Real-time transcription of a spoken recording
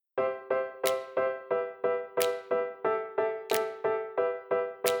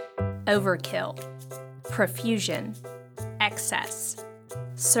overkill, profusion, excess,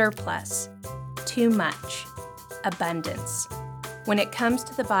 surplus, too much, abundance. When it comes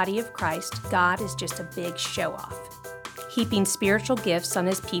to the body of Christ, God is just a big show-off, heaping spiritual gifts on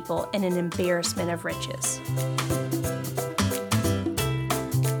his people in an embarrassment of riches.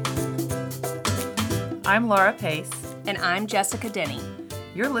 I'm Laura Pace. And I'm Jessica Denny.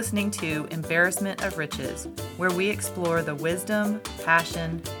 You're listening to Embarrassment of Riches, where we explore the wisdom,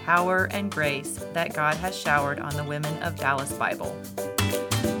 passion, power, and grace that God has showered on the women of Dallas Bible.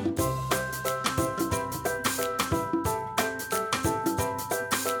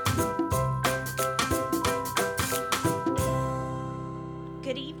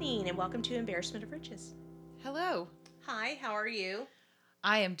 Good evening and welcome to Embarrassment of Riches. Hello. Hi, how are you?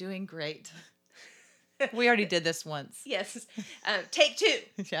 I am doing great. We already did this once. Yes. Take two.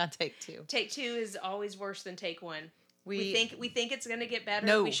 Yeah, take two. Take two is always worse than take one. We think it's going to get better.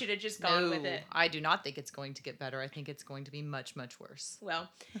 No, we should have just gone with it. I do not think it's going to get better. I think it's going to be much, much worse. Well,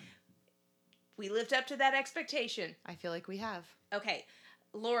 we lived up to that expectation. I feel like we have. Okay.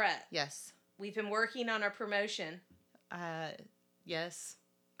 Laura. Yes. We've been working on our promotion. Yes.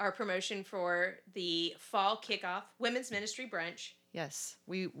 Our promotion for the fall kickoff women's ministry brunch. Yes,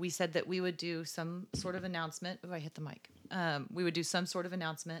 we said that we would do some sort of announcement. Oh, I hit the mic. We would do some sort of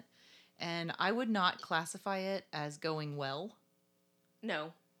announcement, and I would not classify it as going well.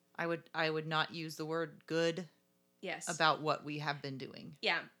 No. I would not use the word good. Yes. About what we have been doing.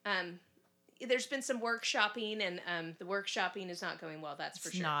 Yeah. There's been some workshopping, and the workshopping is not going well. That's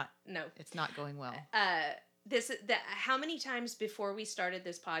for sure. It's not going well. How many times before we started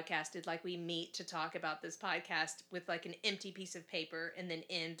this podcast did we meet to talk about this podcast with an empty piece of paper and then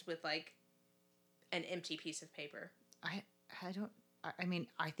end with an empty piece of paper? I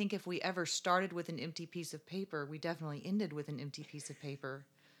think if we ever started with an empty piece of paper, we definitely ended with an empty piece of paper.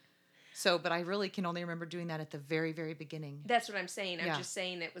 So, but I really can only remember doing that at the very, very beginning. That's what I'm saying. I'm just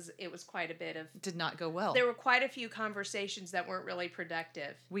saying it was quite a bit of... Did not go well. There were quite a few conversations that weren't really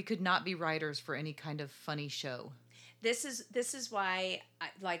productive. We could not be writers for any kind of funny show. This is why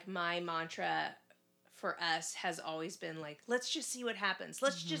my mantra for us has always been let's just see what happens.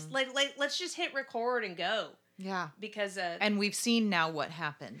 Let's just let's just hit record and go. Yeah. Because and we've seen now what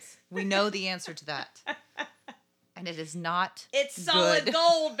happens. We know the answer to that. And it is not It's solid good.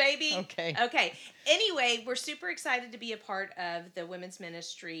 Gold, baby. Okay. Anyway, we're super excited to be a part of the women's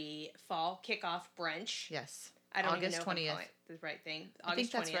ministry fall kickoff brunch. Yes. I don't August even know 20th. if I'm calling it the right thing. I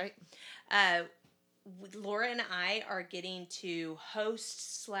think that's 20th. right. Laura and I are getting to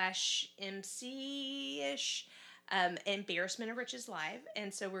host / MC-ish Embarrassment of Riches Live.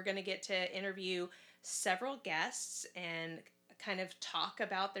 And so we're going to get to interview several guests and kind of talk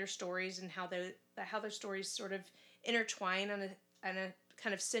about their stories and how their stories sort of intertwine on a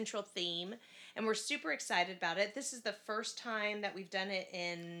kind of central theme. And we're super excited about it. This is the first time that we've done it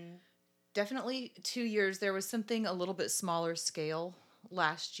in... Definitely 2 years. There was something a little bit smaller scale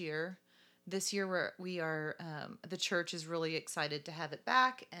last year. This year we are the church is really excited to have it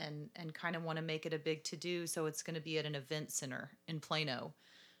back and kind of want to make it a big to-do. So it's going to be at an event center in Plano.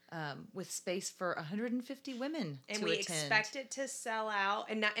 With space for 150 women and to we attend. Expect it to sell out,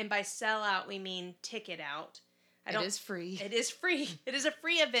 and by sell out we mean ticket out. It is free. It is free. It is a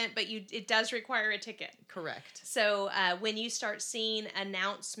free event, but it does require a ticket. Correct. So when you start seeing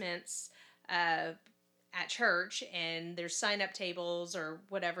announcements at church and there's sign up tables or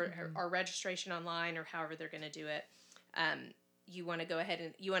whatever, or registration online or however they're going to do it, you want to go ahead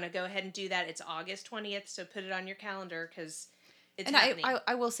and do that. It's August 20th, so put it on your calendar because. And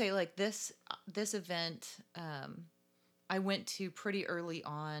I will say this event, I went to pretty early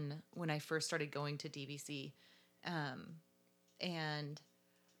on when I first started going to DBC, and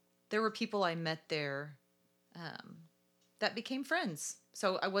there were people I met there that became friends.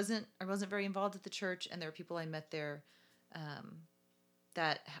 So I wasn't very involved at the church, and there are people I met there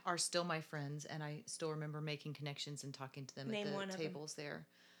that are still my friends, and I still remember making connections and talking to them Name at one the of tables there.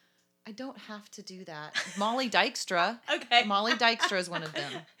 I don't have to do that. Molly Dykstra. Okay. Molly Dykstra is one of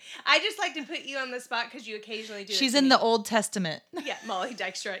them. I just like to put you on the spot because you occasionally do. She's in the Old Testament. Yeah, Molly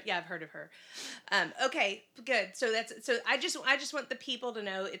Dykstra. Yeah, I've heard of her. Okay, good. So I just want the people to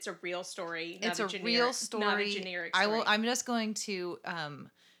know it's a real story. It's a real story. Not a generic story. I'm just going to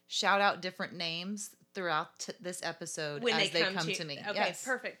shout out different names throughout this episode when as they come to me. Okay, yes.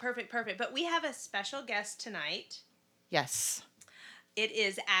 Perfect. But we have a special guest tonight. Yes. It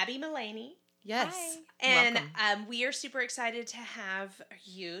is Abby Mullaney. Yes. Hi. And we are super excited to have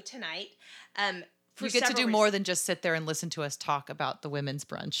you tonight. You get to do more than just sit there and listen to us talk about the women's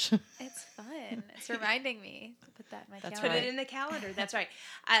brunch. It's fun. It's reminding me that that in my That's calendar. Put it in the calendar. That's right.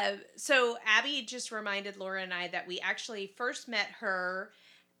 So Abby just reminded Laura and I that we actually first met her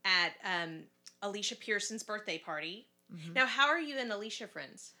at Alicia Pearson's birthday party. Mhm. Now, how are you and Alicia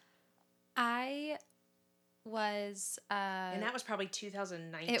friends? I was And that was probably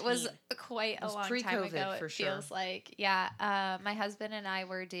 2019. it was quite It a was long time pre-COVID ago, for it feels sure. like. Yeah. My husband and I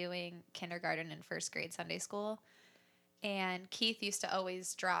were doing kindergarten and first grade Sunday school. And Keith used to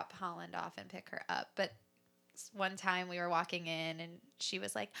always drop Holland off and pick her up. But one time we were walking in and she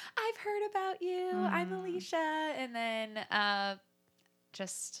was like, I've heard about you. I'm Alicia. And then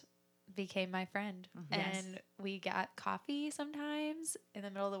just became my friend. Yes. And we got coffee sometimes in the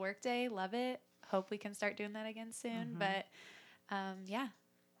middle of the workday. Love it. Hope we can start doing that again soon. But yeah,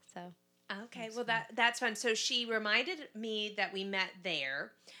 so. Okay, well that's fun. So she reminded me that we met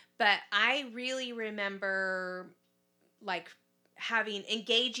there, but I really remember like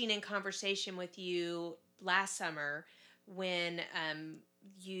engaging in conversation with you last summer when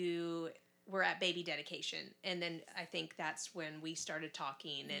you were at baby dedication, and then I think that's when we started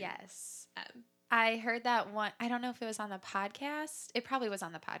talking. And Yes. I heard that one. I don't know if it was on the podcast. It probably was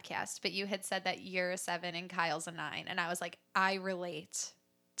on the podcast, but you had said that you're a 7 and Kyle's a 9. And I was like, I relate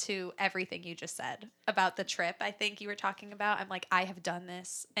to everything you just said about the trip. I think you were talking about. I'm like, I have done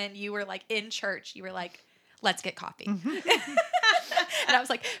this. And you were like in church, you were like, let's get coffee. And I was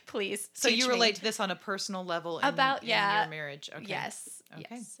like, please. So teach you me. relate to this on a personal level in your marriage. Okay. Yes. Okay.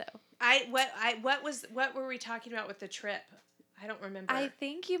 Yes. So what were we talking about with the trip? I don't remember. I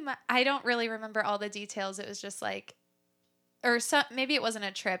think I don't really remember all the details. It was just like, or some, maybe it wasn't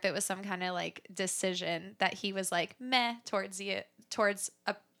a trip. It was some kind of like decision that he was like meh towards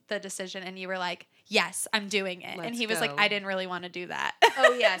the decision, and you were like, yes, I'm doing it. And Let's he was like, go. I didn't really want to do that.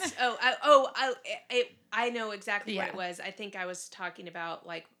 Oh yes. I know exactly what Yeah. it was. I think I was talking about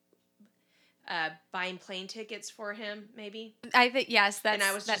like buying plane tickets for him, maybe. I think yes, And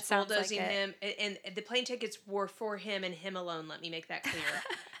I was that just sounds like bulldozing it. him, and the plane tickets were for him and him alone. Let me make that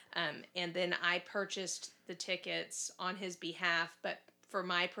clear. And then I purchased the tickets on his behalf, but for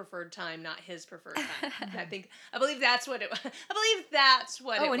my preferred time, not his preferred time. I believe that's what it was. I believe that's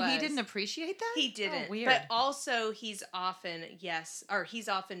what it was. Oh, and he didn't appreciate that? He didn't. Oh, weird. But also, he's often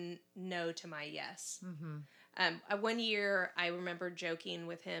no to my yes. Mm-hmm. One year, I remember joking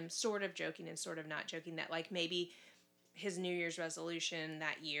with him, sort of joking and sort of not joking, that like maybe his New Year's resolution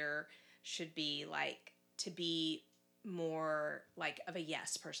that year should be like to be more like of a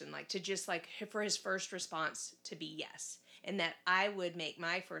yes person, like to just like for his first response to be yes, and that I would make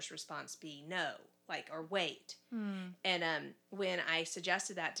my first response be no, like, or wait. And when I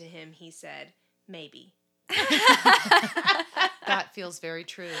suggested that to him, he said maybe. That feels very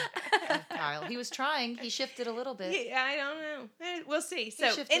true of Kyle. He was trying. He shifted a little bit. Yeah, I don't know. We'll see. So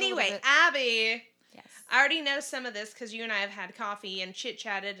shifted a little anyway, bit. Abby, Yes. I already know some of this because you and I have had coffee and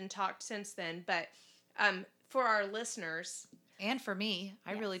chit-chatted and talked since then. But for our listeners, And for me,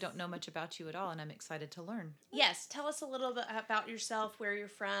 I really don't know much about you at all, and I'm excited to learn. yes, tell us a little bit about yourself, where you're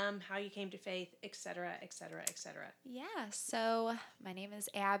from, how you came to faith, etc., etc., etc. Yeah, so my name is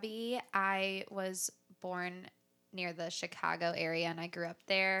Abby. I was born near the Chicago area, and I grew up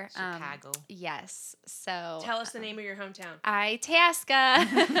there. Chicago. Yes, so Tell us the name of your hometown. Itasca.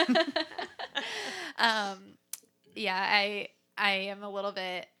 Yeah, I am a little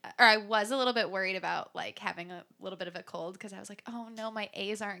bit, or I was a little bit worried about like having a little bit of a cold because I was like, oh no, my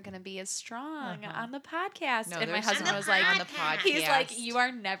A's aren't going to be as strong on the podcast. No, and my there's husband some was like, on the podcast. he's like, you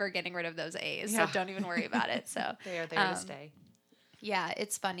are never getting rid of those A's, Yeah. so don't even worry about it. So They are there to stay. yeah,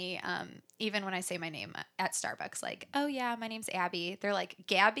 it's funny. Even when I say my name at Starbucks, like, oh yeah, my name's Abby. They're like,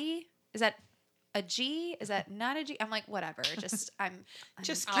 Gabby? Is that a G? Is that not a G? I'm like, whatever. I'm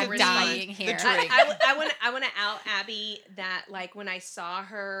Just I'll give me dying the here. drink. I want to out Abby that like when I saw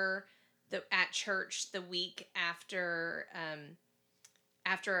her at church the week after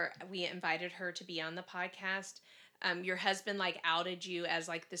we invited her to be on the podcast. Your husband like outed you as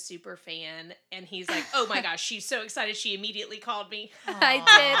like the super fan, and he's like, "Oh my gosh, she's so excited! She immediately called me." I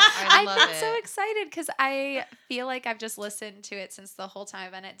did. I love I'm it. so excited because I feel like I've just listened to it since the whole time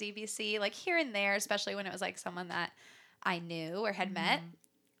I've been at DBC, like here and there, especially when it was like someone that I knew or had met.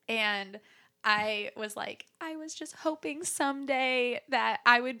 And I was like, I was just hoping someday that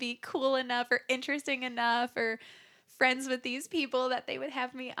I would be cool enough or interesting enough or friends with these people that they would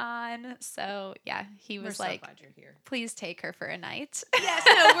have me on. So yeah, he We're was so like, glad you're here. please take her for a night. Yes,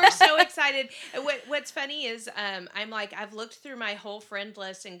 no, we're so excited. And what's funny is I'm like, I've looked through my whole friend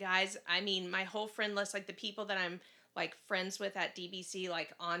list, and guys, I mean, my whole friend list, like the people that I'm like friends with at DBC,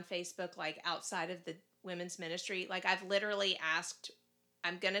 like on Facebook, like outside of the women's ministry, like I've literally asked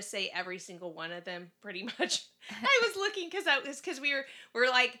I'm gonna say every single one of them, pretty much. I was looking because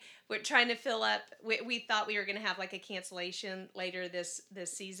we're trying to fill up. We thought we were gonna have like a cancellation later this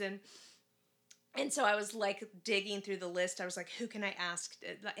season, and so I was like digging through the list. I was like, who can I ask?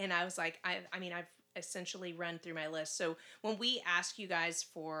 And I was like, I mean, I've essentially run through my list. So when we ask you guys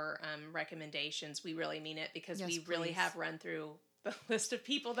for recommendations, we really mean it, because Yes, we really please. have run through the list of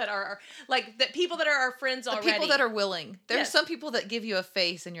people that are like the people that are our friends The already. people that are willing. There's Yes. some people that give you a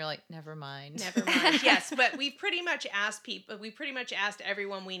face and you're like, never mind. Never mind. Yes, but we've pretty much asked people. We pretty much asked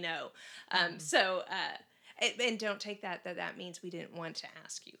everyone we know. So, and don't take that means we didn't want to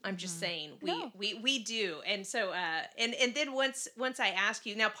ask you. I'm just saying No. we do. And so, and then once I ask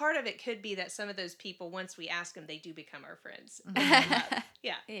you, now part of it could be that some of those people, once we ask them, they do become our friends.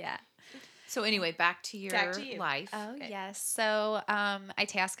 Yeah. Yeah. So anyway, back to your you. life. Oh, Okay. yes. So,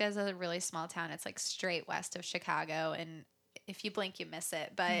 Itasca is a really small town. It's like straight west of Chicago, and if you blink, you miss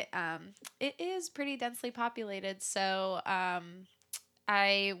it. But it is pretty densely populated. So,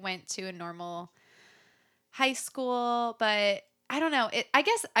 I went to a normal high school, but I don't know. I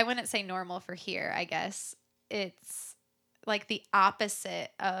guess I wouldn't say normal for here. I guess it's like the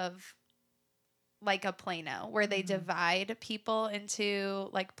opposite of like a Plano, where they divide people into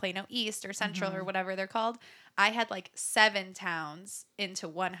like Plano East or Central or whatever they're called. I had like 7 towns into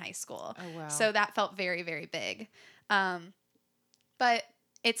one high school. Oh, wow. So that felt very, very big. But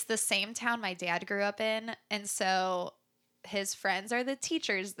it's the same town my dad grew up in. And so his friends are the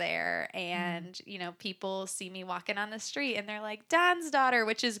teachers there. And, you know, people see me walking on the street and they're like, Don's daughter,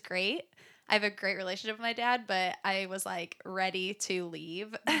 which is great. I have a great relationship with my dad, but I was like ready to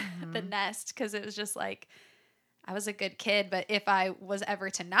leave the nest, because it was just like, I was a good kid, but if I was ever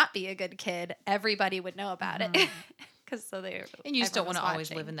to not be a good kid, everybody would know about it. Because And you just don't everyone want to was always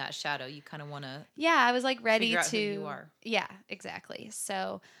watching. live in that shadow. You kind of want to. Yeah, I was like ready Figure out to. who you are. Yeah, exactly.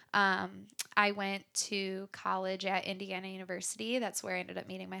 So I went to college at Indiana University. That's where I ended up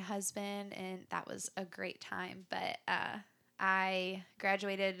meeting my husband, and that was a great time. But I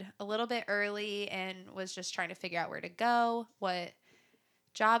graduated a little bit early and was just trying to figure out where to go, what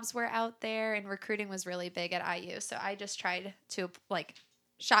jobs were out there, and recruiting was really big at IU. So I just tried to like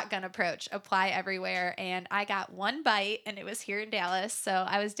shotgun approach, apply everywhere, and I got one bite, and it was here in Dallas. So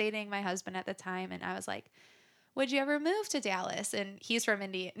I was dating my husband at the time, and I was like, would you ever move to Dallas? And he's from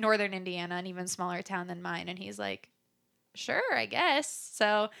northern Indiana, an even smaller town than mine, and he's like, sure, I guess.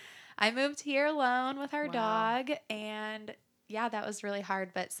 So I moved here alone with our Wow. dog, and yeah, that was really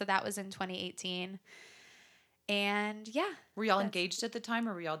hard. But so that was in 2018. And yeah. Were y'all That's- engaged at the time,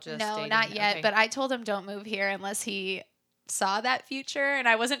 or were y'all just No, dating? not yet. Okay. But I told him don't move here unless he saw that future. And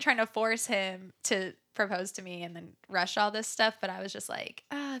I wasn't trying to force him to propose to me and then rush all this stuff. But I was just like,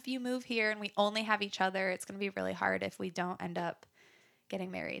 if you move here and we only have each other, it's going to be really hard if we don't end up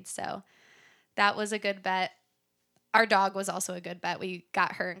getting married. So that was a good bet. Our dog was also a good bet. We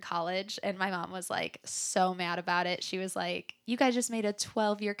got her in college, and my mom was like so mad about it. She was like, you guys just made a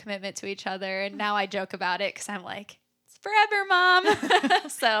 12-year commitment to each other. And now I joke about it because I'm like, it's forever, Mom.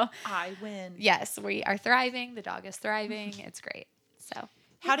 So I win. yes, we are thriving. The dog is thriving. It's great. So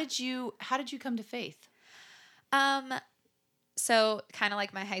How did you come to faith? So kind of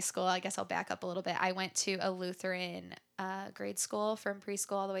like my high school, I guess I'll back up a little bit. I went to a Lutheran grade school from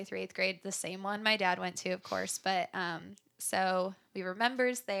preschool all the way through 8th grade, the same one my dad went to, of course. But so we were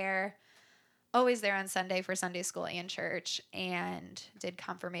members there, always there on Sunday for Sunday school and church, and did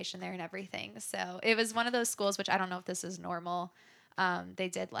confirmation there and everything. So it was one of those schools, which I don't know if this is normal. They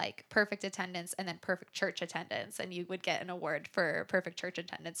did like perfect attendance and then perfect church attendance, and you would get an award for perfect church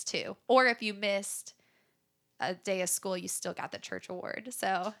attendance too. Or if you missed a day of school, you still got the church award.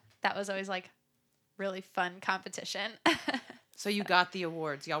 So that was always like really fun competition. So you got the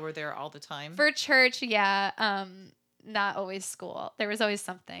awards. Y'all were there all the time? For church, yeah. Not always school. There was always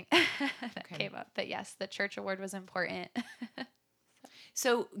something that came up. But yes, the church award was important.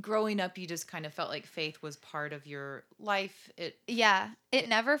 So growing up, you just kind of felt like faith was part of your life. Yeah, it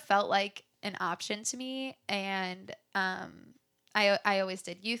never felt like an option to me. And I always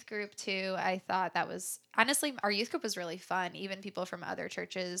did youth group too. I thought that was, honestly, our youth group was really fun. Even people from other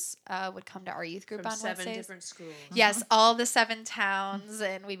churches would come to our youth group From on 7 Wednesdays. different schools. Yes, all the 7 towns,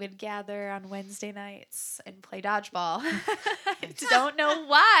 and we would gather on Wednesday nights and play dodgeball. I don't know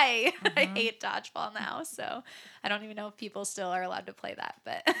why. I hate dodgeball now, so I don't even know if people still are allowed to play that.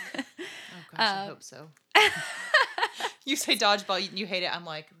 But Oh gosh, I hope so. You say dodgeball, you hate it. I'm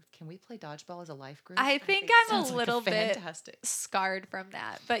like, can we play dodgeball as a life group? I think I'm Sounds a like little bit fantastic. scarred from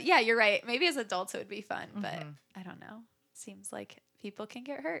that. But yeah, you're right. Maybe as adults it would be fun, but I don't know. Seems like people can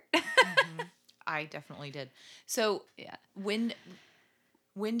get hurt. I definitely did. So Yeah. when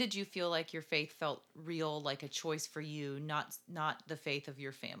When did you feel like your faith felt real, like a choice for you, not the faith of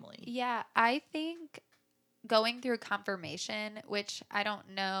your family? Yeah, I think going through confirmation, which I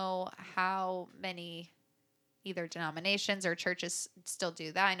don't know how many either denominations or churches still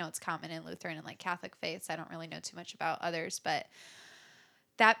do that. I know it's common in Lutheran and like Catholic faiths. I don't really know too much about others, but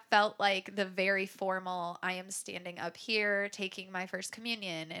that felt like the very formal, I am standing up here taking my first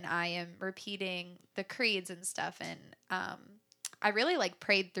communion and I am repeating the creeds and stuff. And I really like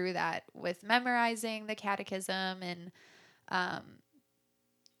prayed through that with memorizing the catechism and um,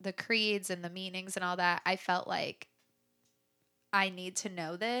 the creeds and the meanings and all that. I felt like I need to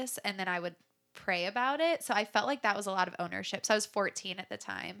know this. And then I would pray about it. So I felt like that was a lot of ownership. So I was 14 at the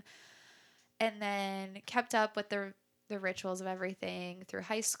time. And then kept up with the rituals of everything through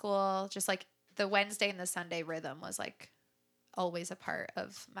high school. Just like the Wednesday and the Sunday rhythm was like always a part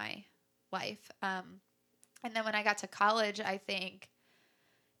of my life. And then when I got to college, I think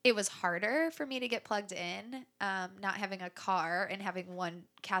it was harder for me to get plugged in, not having a car and having one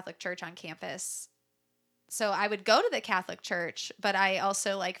Catholic church on campus. So I would go to the Catholic church, but I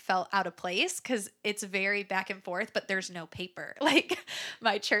also like felt out of place because it's very back and forth, but there's no paper. Like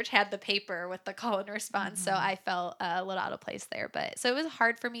my church had the paper with the call and response. So I felt a little out of place there. But so it was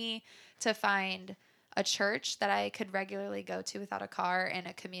hard for me to find a church that I could regularly go to without a car and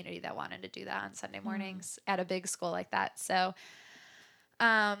a community that wanted to do that on Sunday mornings at a big school like that. So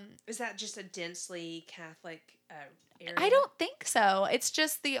Is that just a densely Catholic area? I don't think so. It's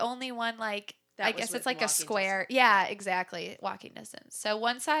just the only one like That I was guess with it's like a walking square. distance. Yeah, exactly. Walking distance. So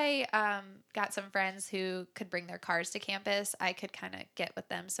once I got some friends who could bring their cars to campus, I could kind of get with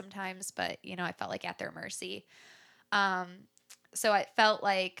them sometimes, but I felt like at their mercy. So it felt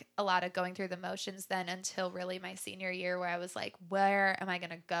like a lot of going through the motions then until really my senior year where I was like, where am I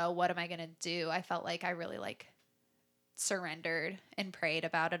going to go? What am I going to do? I felt like I really like surrendered and prayed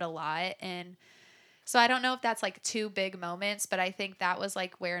about it a lot. And so I don't know if that's like two big moments, but I think that was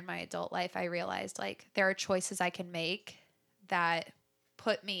like where in my adult life I realized like there are choices I can make that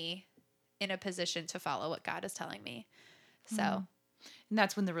put me in a position to follow what God is telling me. So, And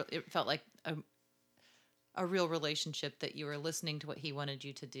that's when it felt like a real relationship, that you were listening to what he wanted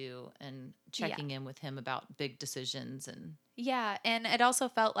you to do and checking in with him about big decisions. And yeah. And it also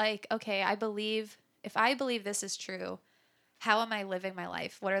felt like, okay, if I believe this is true, how am I living my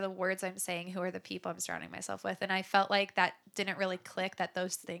life? What are the words I'm saying? Who are the people I'm surrounding myself with? And I felt like that didn't really click, that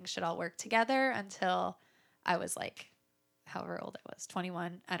those things should all work together until I was like, however old I was,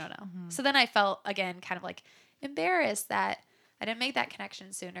 21. I don't know. So then I felt again, kind of like embarrassed that I didn't make that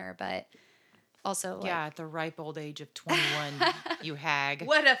connection sooner, but also like, at the ripe old age of 21, you hag.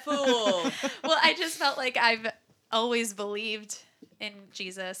 What a fool! well, I just felt like I've always believed in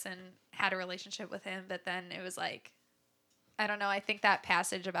Jesus and had a relationship with him. But then it was like, I don't know. I think that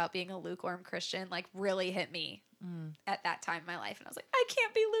passage about being a lukewarm Christian like really hit me at that time in my life. And I was like, I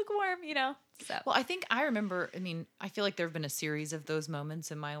can't be lukewarm, So, Well, I think I remember, I feel like there have been a series of those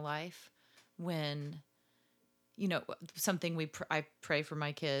moments in my life when, something I pray for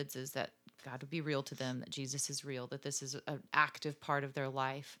my kids is that God would be real to them, that Jesus is real, that this is an active part of their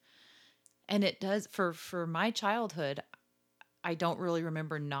life. And it does, for my childhood, I don't really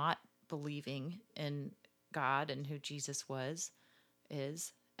remember not believing in God and who Jesus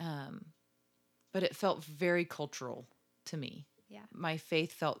is. But it felt very cultural to me. yeah. My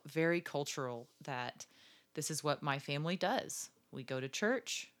faith felt very cultural, that this is what my family does. We go to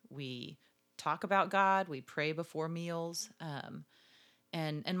church, we talk about God, we pray before meals.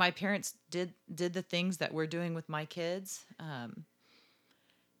 And my parents did the things that we're doing with my kids.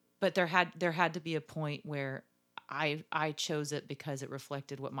 But there had to be a point where I chose it because it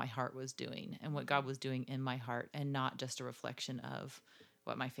reflected what my heart was doing and what God was doing in my heart, and not just a reflection of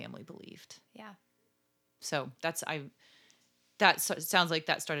what my family believed. Yeah. So sounds like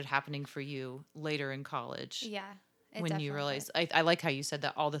that started happening for you later in college. Yeah. When you realized, I like how you said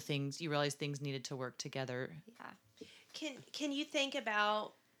that you realized things needed to work together. Yeah. Can you think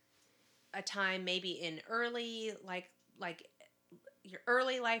about a time maybe in early like your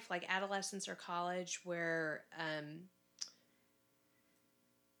early life, like adolescence or college, where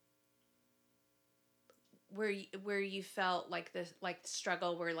you felt like the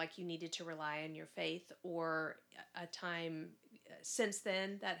struggle, where like you needed to rely on your faith, or a time since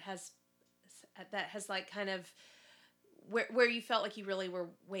then that has like kind of where you felt like you really were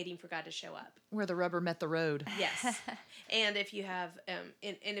waiting for God to show up, Where the rubber met the road. Yes. And if you have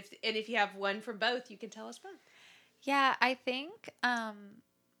if you have one from both, you can tell us both. Yeah, I think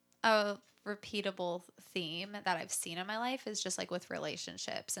a repeatable theme that I've seen in my life is just like with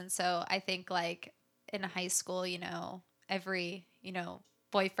relationships. And so I think like in high school, every,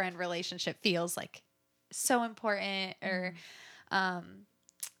 boyfriend relationship feels like so important or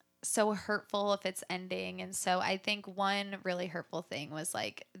so hurtful if it's ending. And so I think one really hurtful thing was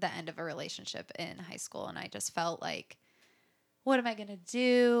like the end of a relationship in high school. And I just felt like, what am I going to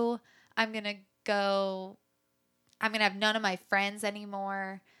do? I'm going to have none of my friends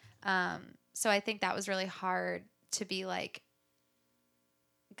anymore. So I think that was really hard to be like,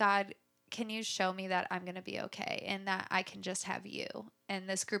 God, can you show me that I'm going to be okay and that I can just have you and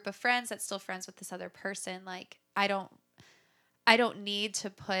this group of friends that's still friends with this other person. Like, I don't need to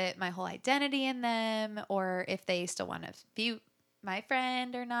put my whole identity in them or if they still want to be my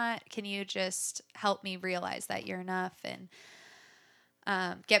friend or not. Can you just help me realize that you're enough and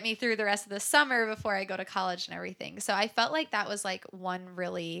get me through the rest of the summer before I go to college and everything. So I felt like that was like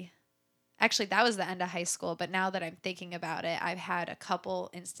actually that was the end of high school. But now that I'm thinking about it, I've had a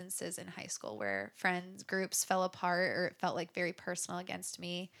couple instances in high school where friends groups fell apart or it felt like very personal against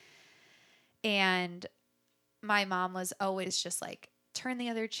me. And my mom was always just like turn the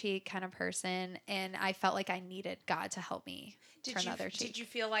other cheek kind of person. And I felt like I needed God to help me turn the other cheek. Did you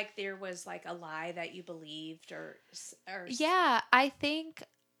feel like there was like a lie that you believed or Yeah, I think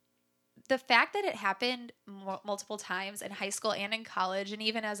the fact that it happened multiple times in high school and in college and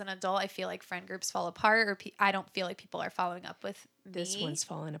even as an adult, I feel like friend groups fall apart or I don't feel like people are following up with this me. one's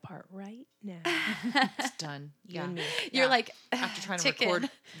falling apart right now. It's done. You and me. You're like after trying to record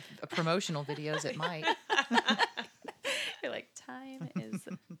promotional videos, it might. You're like, time is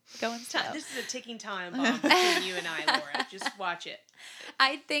going slow. This is a ticking time bomb between you and I, Laura. Just watch it.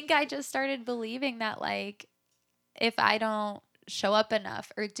 I think I just started believing that, like, if I don't show up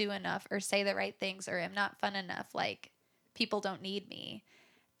enough or do enough or say the right things or am not fun enough, like, people don't need me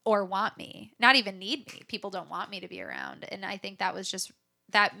or want me. Not even need me. People don't want me to be around. And I think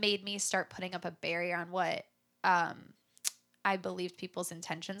that made me start putting up a barrier on what I believed people's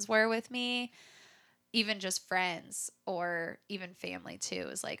intentions were with me. Even just friends or even family too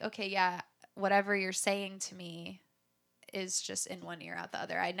is like, okay, yeah, whatever you're saying to me is just in one ear out the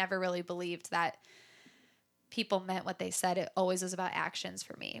other. I never really believed that people meant what they said. It always was about actions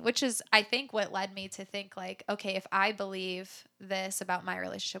for me, which is, I think, what led me to think like, okay, if I believe this about my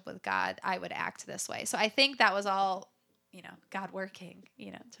relationship with God, I would act this way. So I think that was all, God working,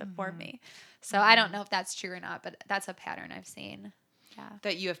 to form me. So I don't know if that's true or not, but that's a pattern I've seen. Yeah.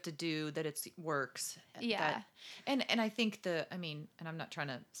 That you have to do, that it works. Yeah. And I think and I'm not trying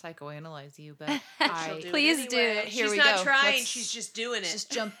to psychoanalyze you, but Please do. Here she's not trying, she's just doing it.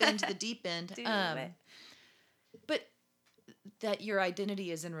 Just jump into the deep end. But that your identity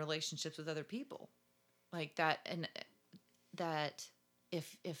is in relationships with other people. Like that, and that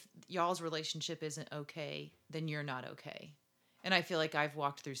if y'all's relationship isn't okay, then you're not okay. And I feel like I've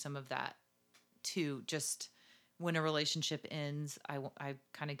walked through some of that too, just when a relationship ends, I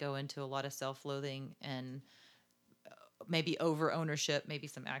kind of go into a lot of self-loathing and maybe over ownership, maybe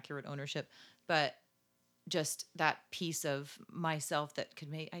some accurate ownership, but just that piece of myself that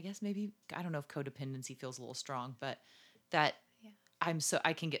could I don't know if codependency feels a little strong, but that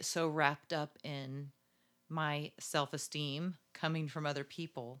I can get so wrapped up in my self-esteem coming from other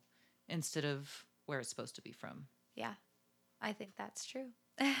people instead of where it's supposed to be from. Yeah, I think that's true.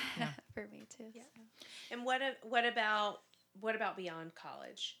 For me too. Yeah. So. And what about beyond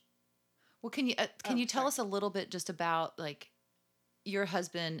college? Well, can you tell us a little bit just about like your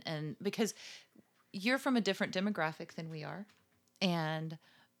husband, and because you're from a different demographic than we are, and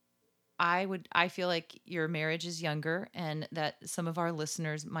I feel like your marriage is younger, and that some of our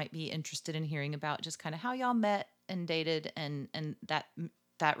listeners might be interested in hearing about just kind of how y'all met and dated and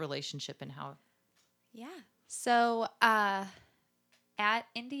that relationship and how. Yeah. So, at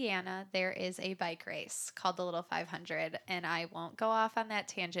Indiana, there is a bike race called the Little 500, and I won't go off on that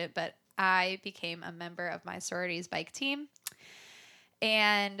tangent, but I became a member of my sorority's bike team,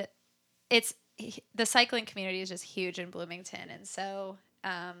 and the cycling community is just huge in Bloomington, and so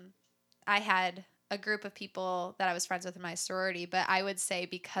I had a group of people that I was friends with in my sorority, but I would say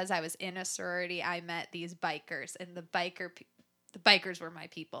because I was in a sorority, I met these bikers, and the bikers were my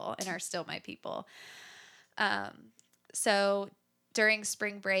people and are still my people. So during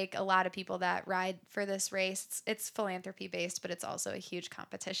spring break, a lot of people that ride for this race, it's philanthropy based, but it's also a huge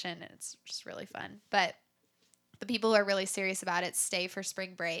competition and it's just really fun. But the people who are really serious about it stay for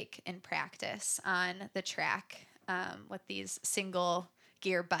spring break and practice on the track with these single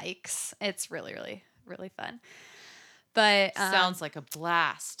gear bikes. It's really, really, really fun. But sounds like a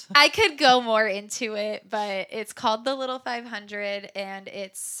blast. I could go more into it, but it's called the Little 500, and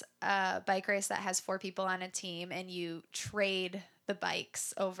it's a bike race that has 4 people on a team, and you trade the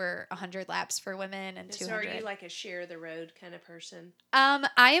bikes over 100 laps for women and 200. So are you like a share the road kind of person? I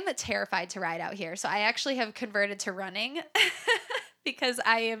am terrified to ride out here. So I actually have converted to running because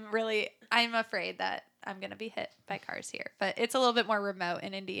I'm afraid that I'm going to be hit by cars here. But it's a little bit more remote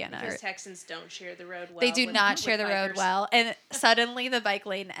in Indiana. Because Texans don't share the road well. They do not share the road bikers. well. And suddenly the bike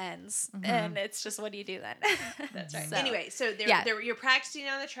lane ends. And it's just, what do you do then? That's right. So, Anyway, so you're practicing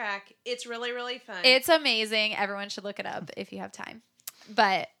on the track. It's really, really fun. it's amazing. Everyone should look it up if you have time.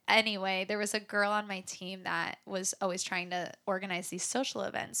 But anyway, there was a girl on my team that was always trying to organize these social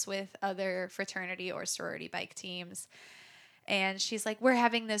events with other fraternity or sorority bike teams. And she's like, we're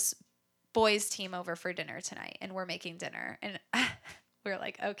having this boys team over for dinner tonight and we're making dinner. And we're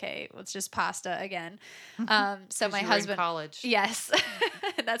like, okay, well, it's just pasta again. So my husband, college. yes,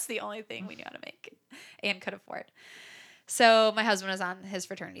 that's the only thing we knew how to make and could afford. So my husband was on his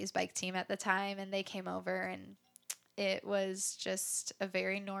fraternity's bike team at the time and they came over and it was just a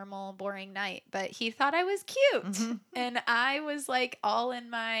very normal, boring night, but he thought I was cute. And I was like all in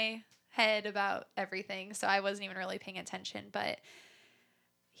my head about everything. So I wasn't even really paying attention, but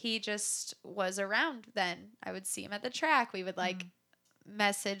he just was around then. I would see him at the track. We would like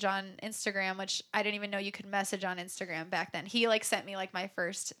message on Instagram, which I didn't even know you could message on Instagram back then. He like sent me like my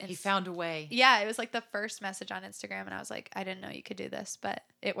first. He found a way. Yeah, it was like the first message on Instagram, and I was like, I didn't know you could do this, but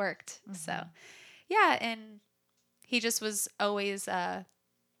it worked. So, yeah, and he just was always a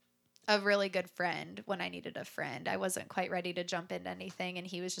really good friend when I needed a friend. I wasn't quite ready to jump into anything, and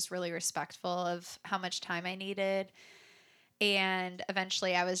he was just really respectful of how much time I needed. And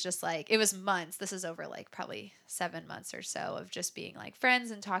eventually I was just like, it was months. This is over like probably 7 months or so of just being like friends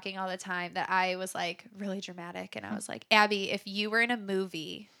and talking all the time that I was like really dramatic. And I was like, Abby, if you were in a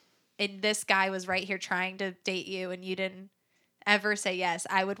movie and this guy was right here trying to date you and you didn't ever say yes,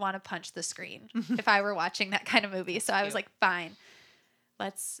 I would want to punch the screen if I were watching that kind of movie. So I was like, fine,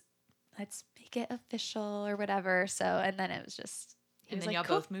 let's make it official or whatever. So, and then it was just, And then like, y'all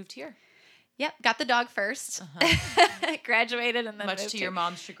cool. both moved here. Yep, got the dog first. Graduated and then Much moved to here. your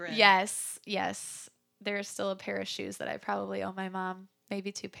mom's chagrin. Yes. There's still a pair of shoes that I probably owe my mom,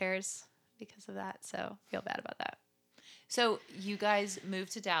 maybe 2 pairs because of that. So feel bad about that. So you guys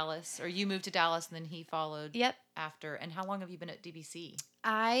moved to Dallas, or you moved to Dallas and then he followed Yep. after. And how long have you been at DBC?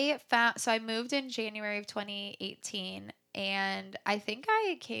 I moved in January of 2018, and I think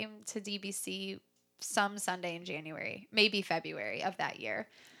I came to DBC some Sunday in January, maybe February of that year.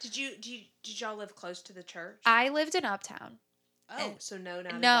 Did y'all live close to the church? I lived in Uptown. Oh, so not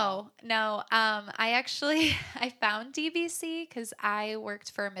at all. No. I found DBC because I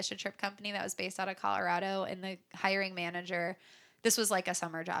worked for a mission trip company that was based out of Colorado, and the hiring manager, this was like a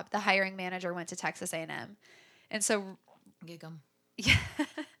summer job. The hiring manager went to Texas A&M, and so Gig 'em. yeah.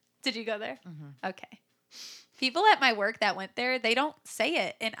 Did you go there? Mm-hmm. Okay. People at my work that went there, they don't say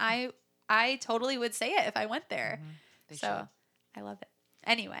it, and I totally would say it if I went there. Mm-hmm. So I love it.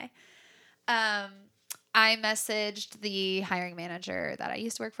 Anyway, I messaged the hiring manager that I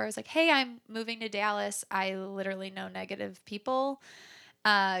used to work for. I was like, hey, I'm moving to Dallas. I literally know negative people.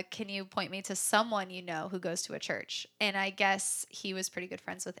 Can you point me to someone you know who goes to a church? And I guess he was pretty good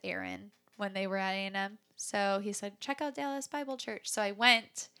friends with Aaron when they were at A&M. So he said, check out Dallas Bible Church. So I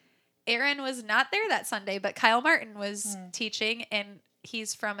went. Aaron was not there that Sunday, but Kyle Martin was teaching, and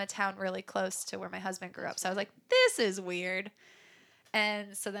he's from a town really close to where my husband grew up. So I was like, this is weird.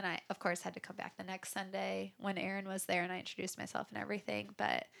 And so then I, of course, had to come back the next Sunday when Aaron was there, and I introduced myself and everything.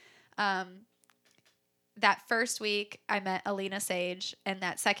 But that first week, I met Alina Sage, and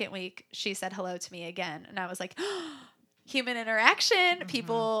that second week, she said hello to me again. And I was like, human interaction. Mm-hmm.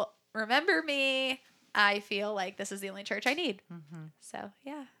 People remember me. I feel like this is the only church I need. Mm-hmm. So,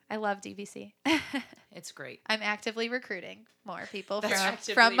 yeah, I love DBC. It's great. I'm actively recruiting more people That's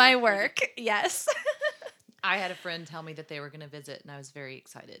from my work. Yes. I had a friend tell me that they were going to visit, and I was very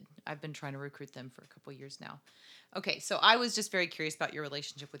excited. I've been trying to recruit them for a couple years now. Okay, so I was just very curious about your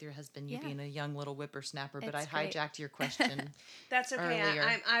relationship with your husband, you being a young little whippersnapper, but I hijacked your question. That's okay. Earlier.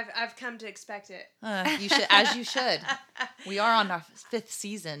 I've come to expect it. You should, as you should. We are on our 5th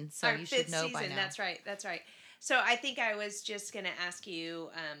season, so you should know by now. That's right. So I think I was just going to ask you,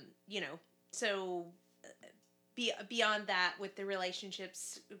 beyond that, with the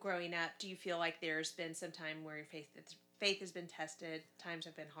relationships growing up, do you feel like there's been some time where your faith has been tested, times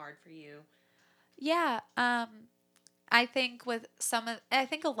have been hard for you? Yeah. I think I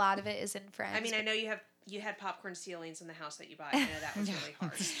think a lot of it is in friends. I mean, I know you had popcorn ceilings in the house that you bought. I know that was really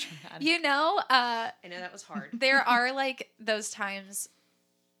hard. I know that was hard. There are like those times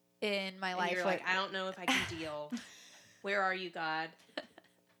in my life you're where like, I don't know if I can deal. Where are you, God?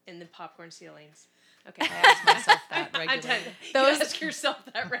 In the popcorn ceilings. Okay. I ask myself that I'm regularly done. Those- You ask yourself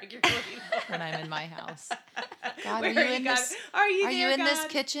that regularly. when I'm in my house. God, Where are you in God? this? Are you Are there, you in God? this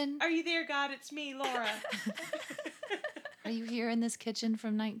kitchen? Are you there, God? It's me, Laura. Are you here in this kitchen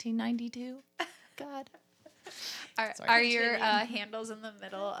from 1992? God. Are, Sorry. are your Continue. handles in the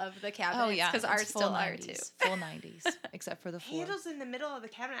middle of the cabinets? Oh yeah, because it's ours full still are too. 90s, full 90s, except for the floor. Handles in the middle of the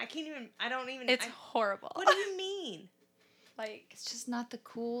cabinet. I don't even. It's I, horrible. what do you mean? Like It's just not the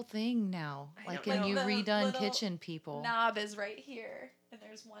cool thing now. I Like don't in know. you The redone little kitchen people. knob is right here, and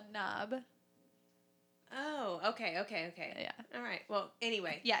there's one knob. Oh, okay. Yeah. All right. Well,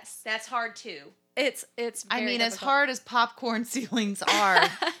 anyway, Yes. that's hard too. It's. I very mean, as difficult. hard as popcorn ceilings are,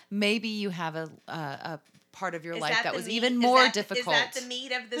 maybe you have a part of your Is life that the was meat- even is more that- difficult. Is that the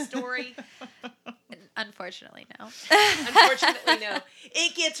meat of the story? Unfortunately, no. Unfortunately, no.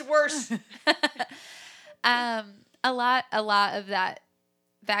 It gets worse. A lot of that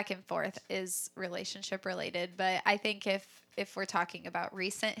back and forth is relationship related, but I think if we're talking about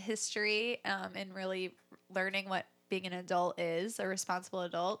recent history and really learning what being an adult is, a responsible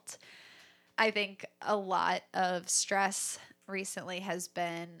adult, I think a lot of stress recently has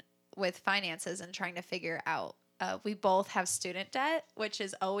been with finances and trying to figure out. We both have student debt, which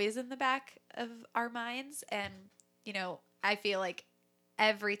is always in the back of our minds, and I feel like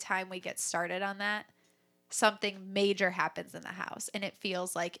every time we get started on that, something major happens in the house, and it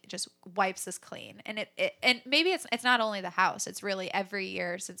feels like it just wipes us clean. And it and maybe it's not only the house, it's really every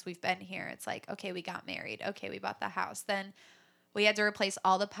year since we've been here. It's like, okay, we got married, okay, we bought the house, then we had to replace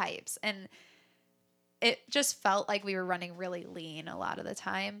all the pipes, and it just felt like we were running really lean a lot of the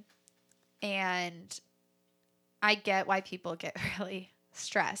time. And I get why people get really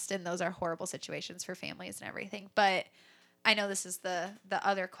stressed, and those are horrible situations for families and everything, but I know this is the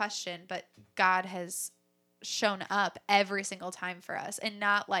other question, but God has shown up every single time for us, and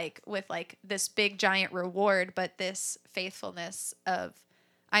not like with like this big giant reward, but this faithfulness of,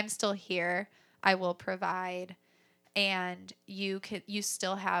 I'm still here, I will provide, and you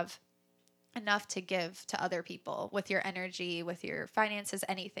still have enough to give to other people with your energy, with your finances,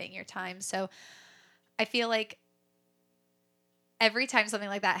 anything, your time. So I feel like every time something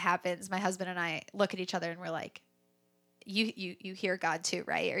like that happens, my husband and I look at each other and we're like, you hear God too,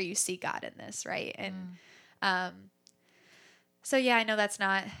 right? Or you see God in this, right? And so yeah, I know that's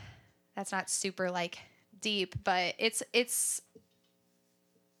not super like deep, but it's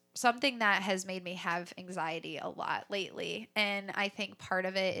something that has made me have anxiety a lot lately. And I think part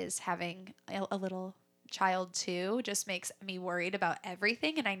of it is having a little child too just makes me worried about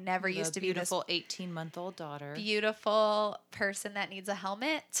everything, and I never used to be this beautiful 18-month-old daughter. beautiful person that needs a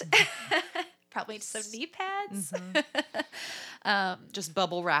helmet. Probably some knee pads. Just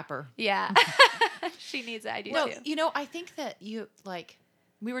bubble wrapper. Yeah. She needs it. I do No, too. I think that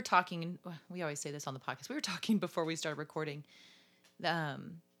we were talking, we always say this on the podcast, we were talking before we started recording,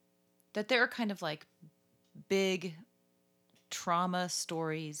 that there are kind of like big trauma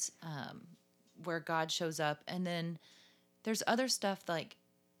stories where God shows up, and then there's other stuff like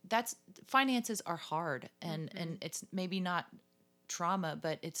finances are hard, and it's maybe not trauma,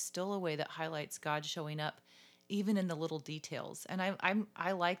 but it's still a way that highlights God showing up even in the little details. And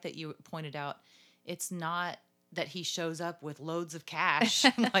I like that you pointed out it's not that he shows up with loads of cash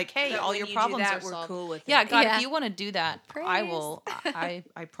like, hey, But all when your you do problems that, are we're solved. cool with Yeah, it. God, Yeah. if you want to do that, I Praise. will. I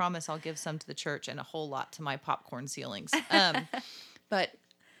promise I'll give some to the church and a whole lot to my popcorn ceilings. But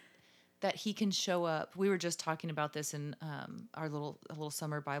that he can show up. We were just talking about this in our little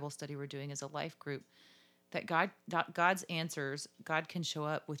summer Bible study we're doing as a life group. That God's answers, God can show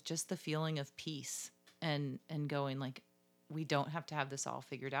up with just the feeling of peace and going like, we don't have to have this all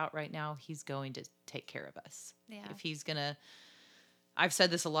figured out right now. He's going to take care of us. Yeah. If he's gonna, I've said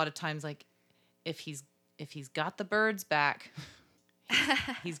this a lot of times, like if he's got the birds back,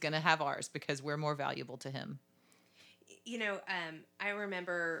 he's gonna have ours because we're more valuable to him. I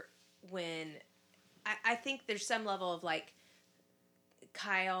remember when I think there's some level of like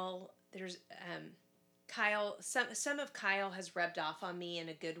Kyle. There's Kyle. Some of Kyle has rubbed off on me in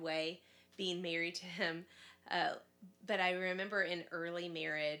a good way, being married to him. But I remember in early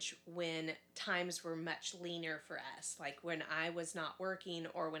marriage when times were much leaner for us, like when I was not working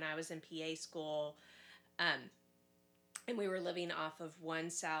or when I was in PA school, and we were living off of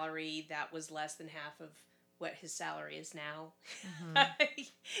one salary that was less than half of what his salary is now. Like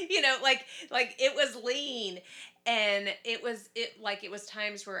it was lean, and it was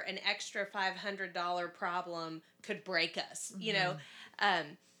times where an extra $500 problem could break us.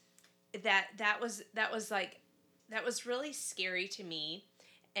 That was really scary to me,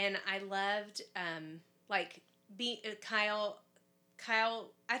 and I loved Kyle.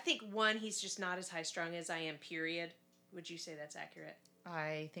 Kyle, I think one, he's just not as high strung as I am, period. Would you say that's accurate?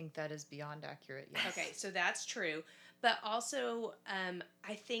 I think that is beyond accurate, yes. Okay, so that's true. But also,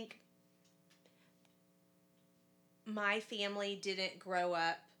 I think my family didn't grow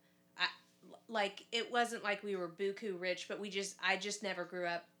up, like, it wasn't like we were buku rich, but I just never grew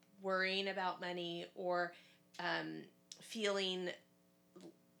up worrying about money or feeling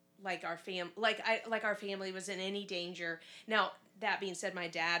like our our family was in any danger. Now, that being said, my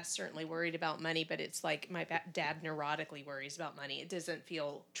dad certainly worried about money, but it's like my dad neurotically worries about money. It doesn't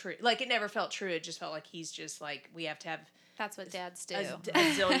feel true. Like, it never felt true. It just felt like he's just like, we have to have That's what dads do. a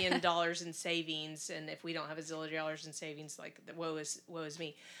zillion dollars in savings, and if we don't have a zillion dollars in savings, like, woe is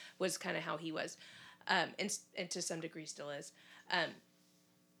me, was kind of how he was, and to some degree still is.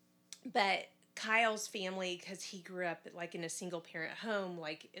 But Kyle's family, because he grew up like in a single parent home,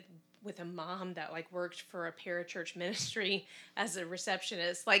 like with a mom that like worked for a parachurch ministry as a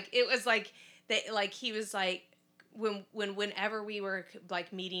receptionist, like it was like they like he was like whenever we were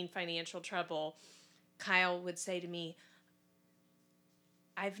like meeting financial trouble, Kyle would say to me,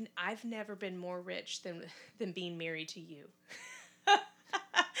 I've never been more rich than being married to you.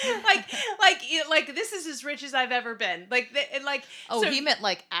 like this is as rich as I've ever been. So he meant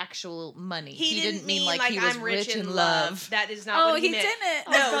like actual money. He didn't mean like he was I'm rich in love. love. That is not what he meant.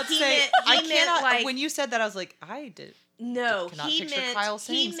 didn't. No, he meant like, when you said that, I was like, I cannot picture Kyle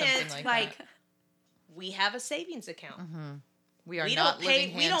saying something like that. We have a savings account. Mm-hmm. We are not living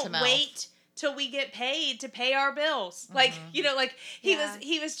hand to mouth. We don't wait till we get paid to pay our bills. Mm-hmm. Like, like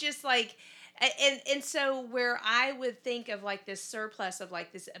he was just like. And so where I would think of like this surplus of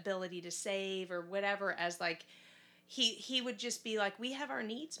like this ability to save or whatever as like he would just be like, we have our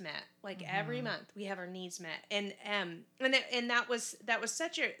needs met, like every month we have our needs met, and that was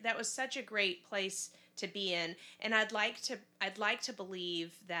such a great place to be in, and I'd like to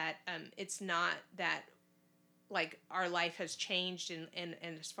believe that it's not that like our life has changed and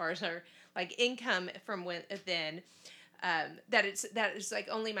as far as our like income from then. That is like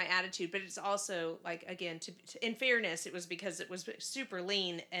only my attitude, but it's also like, again, to in fairness, it was because it was super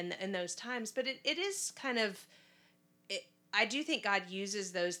lean in those times, but it is kind of, I do think God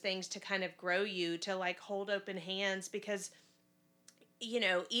uses those things to kind of grow you, to like hold open hands, because,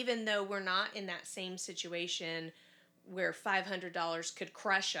 even though we're not in that same situation where $500 could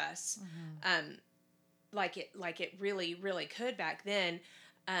crush us, like it really, really could back then,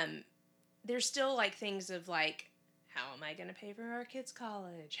 there's still like things of like, how am I going to pay for our kids'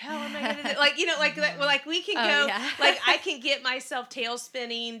 college? How am I going to like we can go, like I can get myself tail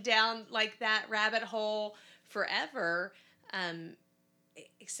spinning down like that rabbit hole forever.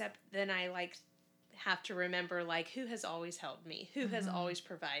 Except then I like have to remember like who has always helped me, who has always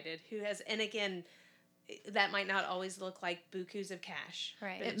provided, and again, that might not always look like bukus of cash.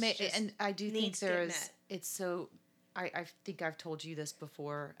 Right. And I do think it's so, I think I've told you this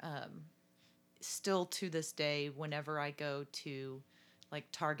before, still to this day, whenever I go to like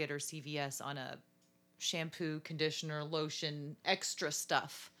Target or CVS on a shampoo, conditioner, lotion, extra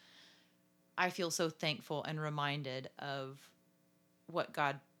stuff, I feel so thankful and reminded of what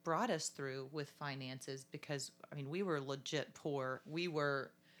God brought us through with finances, because I mean, we were legit poor.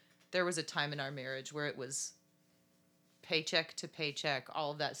 There was a time in our marriage where it was paycheck to paycheck,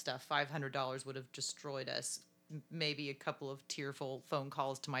 all of that stuff. $500 would have destroyed us. Maybe a couple of tearful phone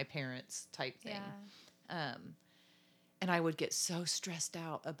calls to my parents type thing. Yeah. And I would get so stressed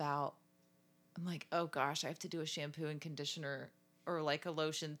out about, I'm like, oh gosh, I have to do a shampoo and conditioner or like a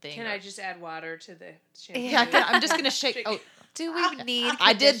lotion thing. Can I just add water to the shampoo? Yeah, I'm just going to shake. Oh, do we need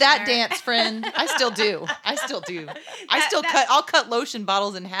I did that dance, friend. I still do. I'll cut lotion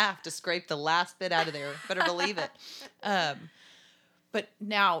bottles in half to scrape the last bit out of there. Better believe it. But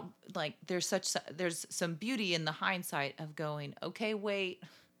now, like, there's some beauty in the hindsight of going, okay, wait.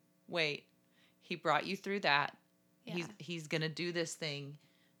 He brought you through that. Yeah. He's going to do this thing.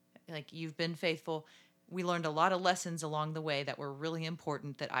 Like, you've been faithful. We learned a lot of lessons along the way that were really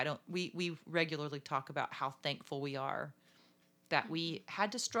important that we regularly talk about how thankful we are that we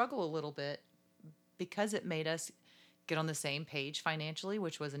had to struggle a little bit, because it made us get on the same page financially,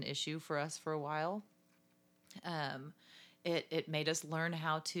 which was an issue for us for a while. It made us learn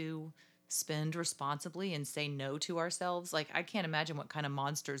how to spend responsibly and say no to ourselves. Like, I can't imagine what kind of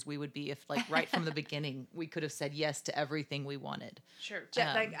monsters we would be if, like, right from the beginning, we could have said yes to everything we wanted. Sure.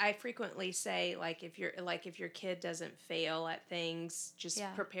 Like, I frequently say, like, if your kid doesn't fail at things, just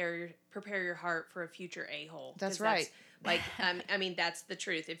prepare your heart for a future a-hole. That's right. Like, I mean, that's the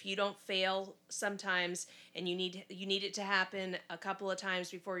truth. If you don't fail sometimes, and you need it to happen a couple of times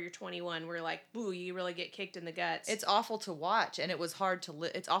before you're 21, we're like, boo, you really get kicked in the guts. It's awful to watch, and it was hard to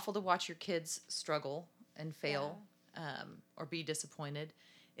it's awful to watch your kids struggle and fail, or be disappointed.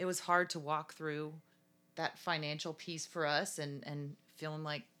 It was hard to walk through that financial piece for us, and feeling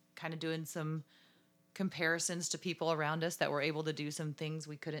like kind of doing some comparisons to people around us that were able to do some things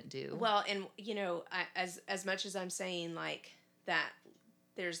we couldn't do. Well, and as much as I'm saying like that,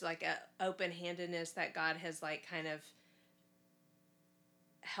 there's like a open-handedness that God has like kind of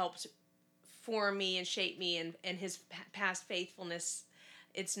helped form me and shape me, and his past faithfulness.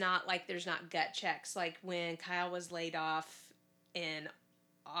 It's not like there's not gut checks. Like when Kyle was laid off in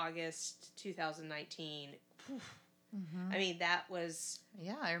August 2019. I mean, that was...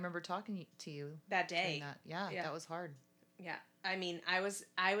 Yeah, I remember talking to you that day. That. That was hard. Yeah. I mean, I was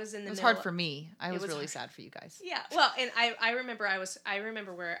in the middle... It was hard for me. I was really hard. Sad for you guys. Yeah. Well, and I remember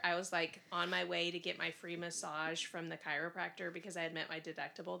where I was like on my way to get my free massage from the chiropractor because I had met my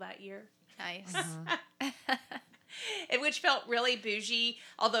deductible that year. Nice. Which felt really bougie.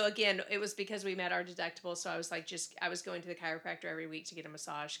 Although, again, it was because we met our deductible. So I was like, I was going to the chiropractor every week to get a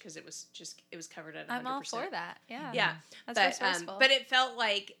massage because it was covered at 100%. I'm all for that. Yeah. Yeah. That's resourceful. But it felt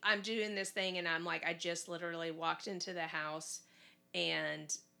like I'm doing this thing and I'm like, I just literally walked into the house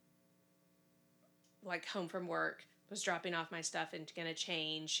and like home from work, was dropping off my stuff and going to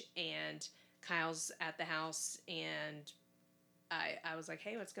change. And Kyle's at the house and I was like,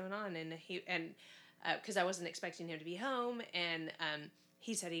 hey, what's going on? And because I wasn't expecting him to be home, and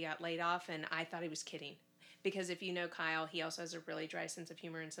he said he got laid off, and I thought he was kidding. Because if you know Kyle, he also has a really dry sense of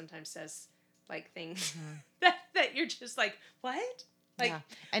humor and sometimes says like things that you're just like, what? Like, yeah.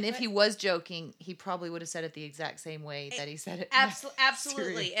 And if he was joking, he probably would have said it the exact same way that he said it. Absolutely.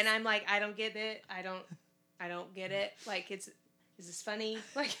 Serious. And I'm like, I don't get it. I don't get it. Like, is this funny?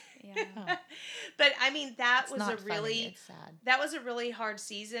 Like, yeah. But I mean, that was a really hard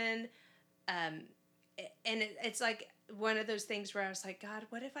season. And it's like one of those things where I was like, God,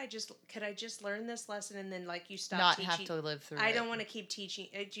 what if could I just learn this lesson and then like you stop not teaching? Have to live through I don't want to keep teaching.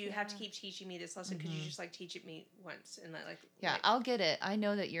 Do you have to keep teaching me this lesson? Could you just like teach it me once and like? Yeah, I'll get it. I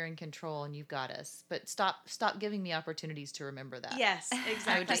know that you're in control and you've got us, but stop giving me opportunities to remember that. Yes,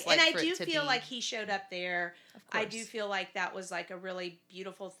 exactly. And I do feel like he showed up there. I do feel like that was like a really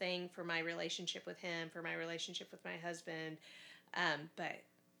beautiful thing for my relationship with him, for my relationship with my husband. But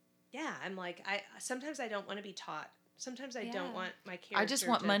yeah, I'm like, sometimes I don't want to be taught. Sometimes I don't want my character. I just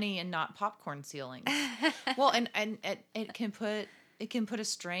want money and not popcorn ceilings. Well, and it can put a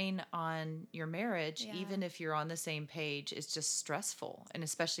strain on your marriage, even if you're on the same page. It's just stressful, and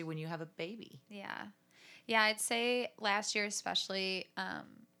especially when you have a baby. Yeah, yeah. I'd say last year especially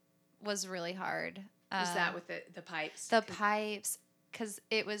was really hard. Was that with the pipes? The pipes, because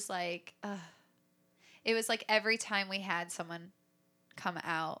it was like every time we had someone come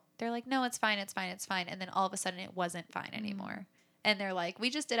out, they're like, no, it's fine. And then all of a sudden it wasn't fine anymore. And they're like, we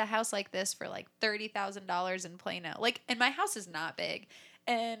just did a house like this for like $30,000 in Plano. Like, and my house is not big.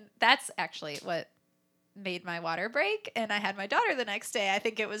 And that's actually what made my water break. And I had my daughter the next day. I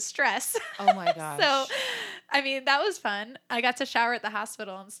think it was stress. Oh my gosh. So, I mean, that was fun. I got to shower at the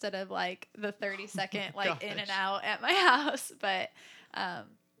hospital instead of like the 30-second like in and out at my house. But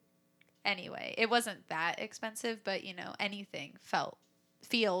anyway, it wasn't that expensive, but anything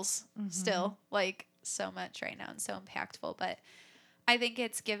feels still like so much right now and so impactful. But I think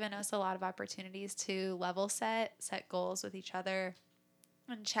it's given us a lot of opportunities to level set goals with each other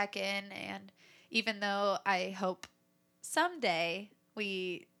and check in. And even though I hope someday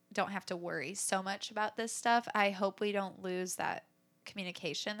we don't have to worry so much about this stuff, I hope we don't lose that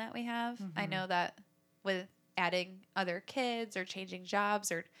communication that we have. I know that with adding other kids or changing jobs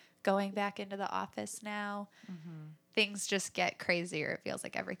or going back into the office now, things just get crazier. It feels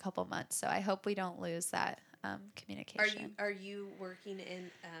like every couple months. So I hope we don't lose that communication. Are you working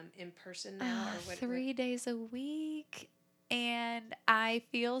in person now? Or what? 3 days a week. And I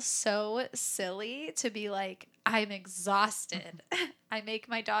feel so silly to be like, I'm exhausted. I make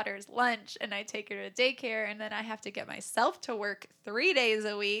my daughter's lunch and I take her to daycare, and then I have to get myself to work 3 days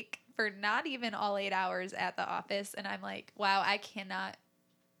a week for not even all 8 hours at the office. And I'm like, wow, I cannot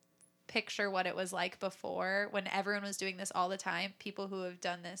picture what it was like before when everyone was doing this all the time. People who have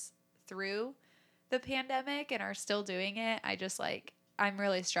done this through the pandemic and are still doing it. I'm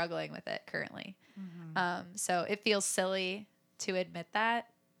really struggling with it currently. So it feels silly to admit that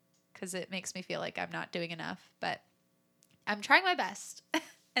because it makes me feel like I'm not doing enough, but I'm trying my best.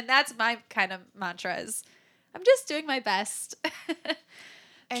 And that's my kind of mantra is I'm just doing my best.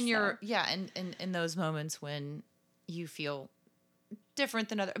 And in those moments when you feel different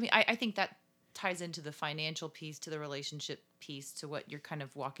than other. I mean, I think that ties into the financial piece, to the relationship piece, to what you're kind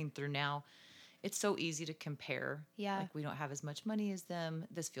of walking through now. It's so easy to compare. Yeah. Like, we don't have as much money as them.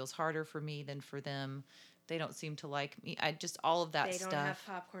 This feels harder for me than for them. They don't seem to like me. I just, all of that They stuff. don't have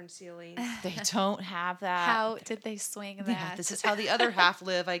popcorn ceilings. They don't have that. How did they swing that? Yeah, this is how the other half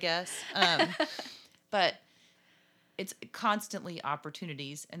live, I guess. But it's constantly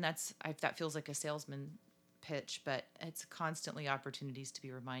opportunities, and that feels like a salesman pitch, but it's constantly opportunities to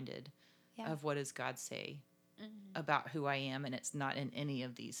be reminded of what does God say about who I am, and it's not in any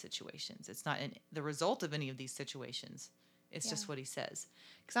of these situations. It's not in the result of any of these situations. It's just what he says.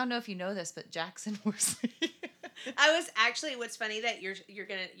 Because I don't know if you know this, but Jackson Worsley. I was actually, what's funny that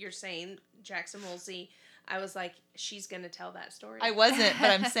you're saying Jackson Woolsey. I was like, she's gonna tell that story. I wasn't, but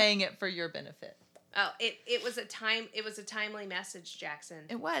I'm saying it for your benefit. Oh, it was a timely message, Jackson.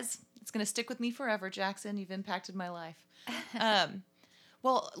 It was. It's gonna stick with me forever, Jackson. You've impacted my life.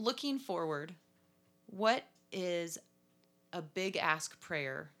 Well, looking forward, what is a big ask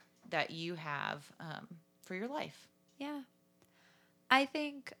prayer that you have for your life? Yeah. I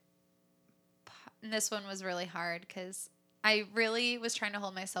think this one was really hard because I really was trying to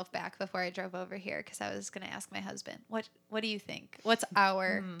hold myself back before I drove over here because I was going to ask my husband, what do you think? What's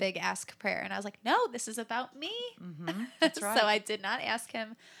our big ask prayer? And I was like, no, this is about me. Mm-hmm. That's right. So I did not ask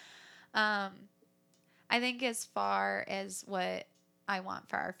him. I think as far as what I want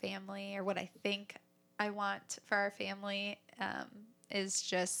for our family, or what I think I want for our family, is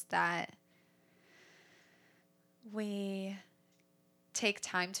just that we take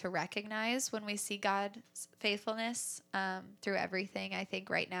time to recognize when we see God's faithfulness through everything. I think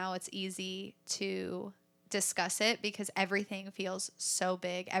right now it's easy to discuss it because everything feels so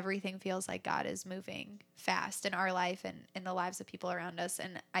big. Everything feels like God is moving fast in our life and in the lives of people around us.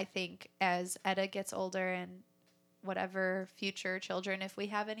 And I think as Etta gets older, and whatever future children, if we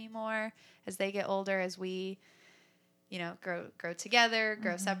have any more, as they get older, as we, grow together,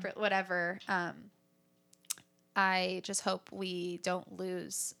 grow separate, whatever, I just hope we don't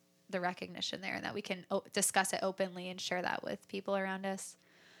lose the recognition there, and that we can discuss it openly and share that with people around us.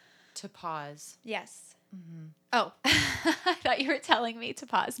 To pause. Yes. Mm-hmm. Oh, I thought you were telling me to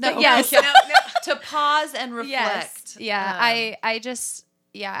pause. No, but yes. No. To pause and reflect. Yes.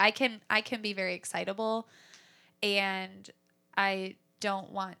 Yeah. I can be very excitable, and I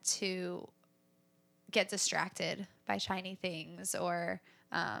don't want to get distracted by shiny things, or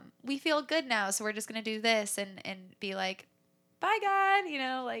we feel good now, so we're just going to do this and be like, bye, God,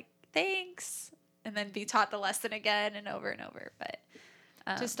 like, thanks. And then be taught the lesson again and over and over. But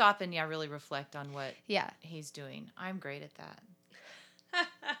to stop and really reflect on what he's doing. I'm great at that.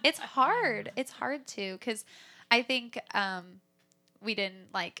 It's hard. It's hard to, because I think we didn't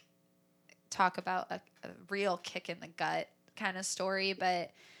talk about a real kick in the gut kind of story,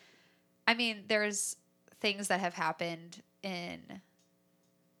 but I mean, there's things that have happened in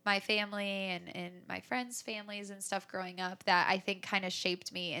my family and in my friends' families and stuff growing up that I think kind of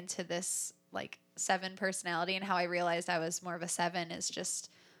shaped me into this 7 personality. And how I realized I was more of a 7 is just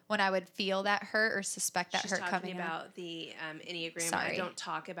when I would feel that hurt or suspect that She's hurt coming about the Enneagram. Sorry. I don't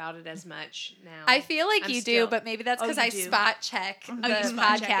talk about it as much now. I feel like you do, but maybe that's because I spot check the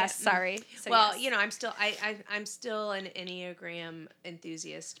podcast. Sorry. So well, I'm still I'm still an Enneagram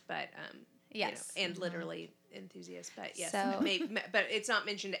enthusiast, but yes, and literally enthusiast, but yes, so, but it's not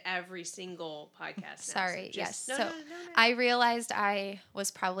mentioned every single podcast. Sorry, now, so yes. No. I realized I was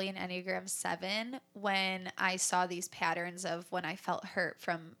probably an Enneagram 7 when I saw these patterns of when I felt hurt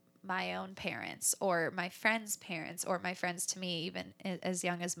from my own parents or my friends' parents or my friends to me, even as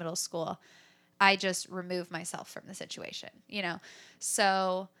young as middle school. I just removed myself from the situation,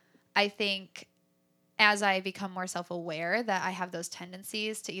 So I think as I become more self-aware that I have those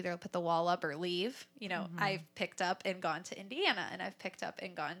tendencies to either put the wall up or leave, I've picked up and gone to Indiana, and I've picked up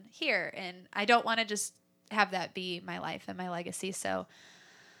and gone here. And I don't want to just have that be my life and my legacy. So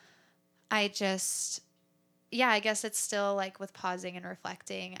I guess it's still with pausing and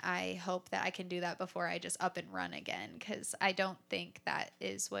reflecting. I hope that I can do that before I just up and run again, because I don't think that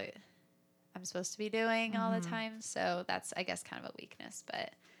is what I'm supposed to be doing all the time. So that's, I guess, kind of a weakness,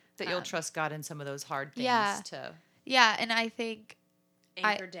 but that you'll trust God in some of those hard things. Yeah, and I think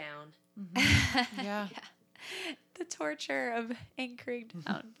anchor down. Mm-hmm. Yeah. The torture of anchoring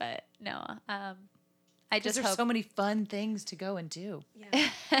down, but no. I just there's hope so many fun things to go and do. Yeah.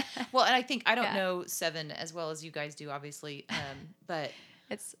 Well, and I think I don't know 7 as well as you guys do, obviously, but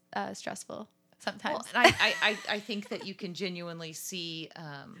it's stressful sometimes. Well, and I think that you can genuinely see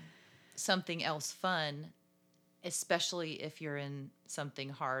something else fun, especially if you're in something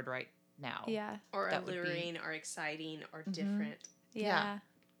hard right now. Yeah. Or That would be- alluring or exciting or different. Yeah.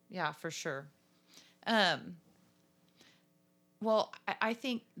 Yeah, for sure. Well, I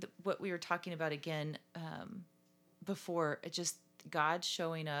think what we were talking about again before, it just God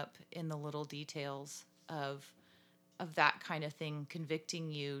showing up in the little details of that kind of thing, convicting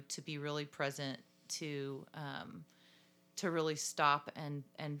you to be really present, to really stop and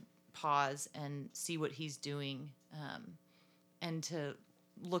pause and see what He's doing, and to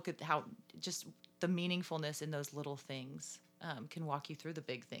look at how just the meaningfulness in those little things can walk you through the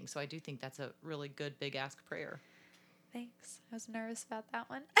big things. So I do think that's a really good big ask prayer. Thanks. I was nervous about that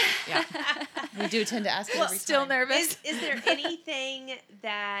one. Yeah, we do tend to ask it every Still time. nervous. Is there anything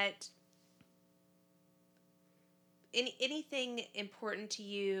that anything important to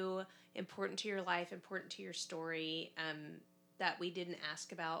you, important to your life, important to your story, that we didn't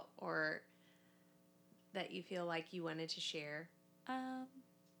ask about or that you feel like you wanted to share? Let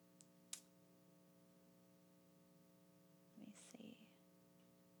me see.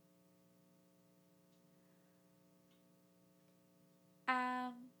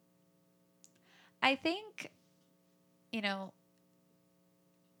 I think,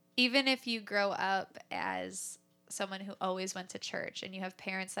 even if you grow up as someone who always went to church and you have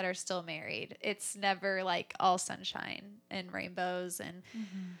parents that are still married, it's never like all sunshine and rainbows. And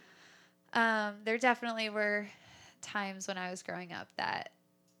there definitely were times when I was growing up that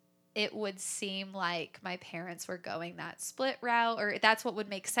it would seem like my parents were going that split route, or that's what would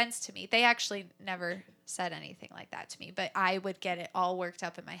make sense to me. They actually never said anything like that to me, but I would get it all worked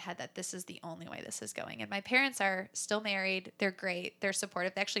up in my head that this is the only way this is going. And my parents are still married. They're great. They're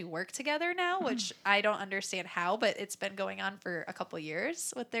supportive. They actually work together now, which I don't understand how, but it's been going on for a couple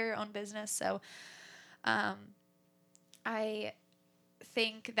years with their own business. So I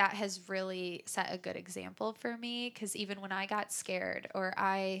think that has really set a good example for me, because even when I got scared or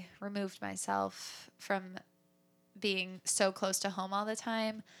I removed myself from being so close to home all the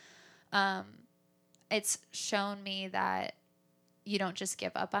time, it's shown me that you don't just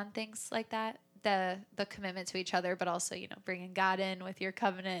give up on things like that, the commitment to each other, but also, bringing God in with your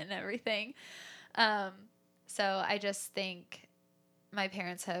covenant and everything. So I just think my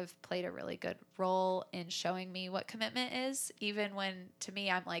parents have played a really good role in showing me what commitment is, even when, to me,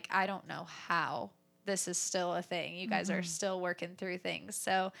 I'm like, I don't know how this is still a thing. You guys are still working through things.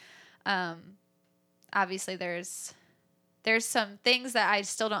 So, obviously there's some things that I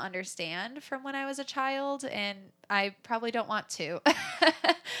still don't understand from when I was a child, and I probably don't want to,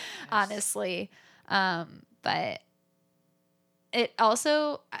 honestly. But it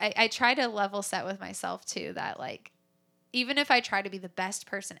also, I try to level set with myself too, that like, even if I try to be the best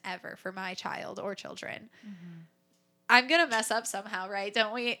person ever for my child or children, I'm going to mess up somehow, right?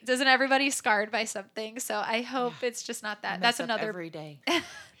 Don't we? Doesn't everybody scarred by something? So I hope it's just not that. That's another every day.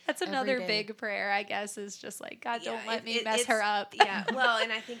 That's another big prayer, I guess, is just like, God, don't let me mess her up. Yeah. Well,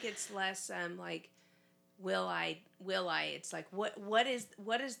 and I think it's less like, will I? It's like, what is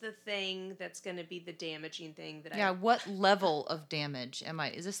the thing that's going to be the damaging thing that what level of damage am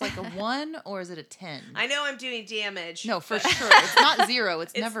I? Is this like a 1 or is it a 10? I know I'm doing damage. No, for sure. It's not 0.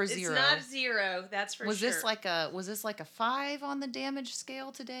 It's never 0. It's not 0. That's for sure. Was this like a 5 on the damage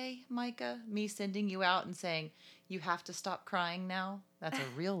scale today, Micah? Me sending you out and saying, you have to stop crying now? That's a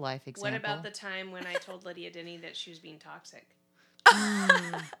real life example. What about the time when I told Lydia Denny that she was being toxic?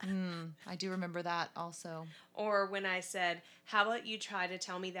 I do remember that also. Or when I said, how about you try to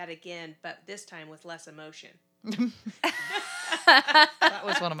tell me that again, but this time with less emotion? That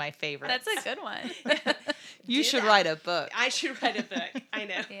was one of my favorites. That's a good one. You should write a book. I should write a book. I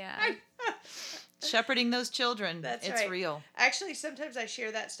know. Yeah. Shepherding those children. That's it's right. real. Actually, sometimes I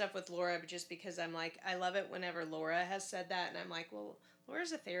share that stuff with Laura just because I'm like, I love it whenever Laura has said that. And I'm like, well,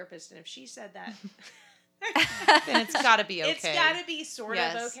 Laura's a therapist. And if she said that, then it's got to be okay. It's got to be sort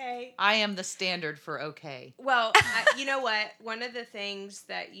of okay. I am the standard for okay. Well, you know what? One of the things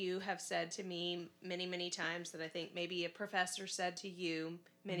that you have said to me many, many times that I think maybe a professor said to you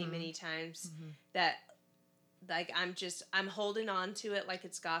many, many times that like I'm holding on to it like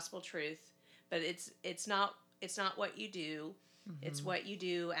it's gospel truth, but it's not what you do. It's what you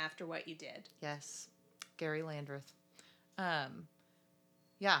do after what you did. Yes. Gary Landreth.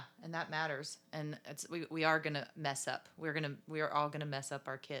 Yeah, and that matters. And we are going to mess up. We are all going to mess up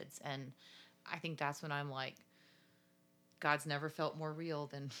our kids. And I think that's when I'm like, God's never felt more real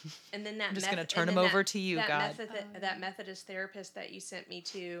than and then that I'm just going to turn him over to you, God. That Methodist therapist that you sent me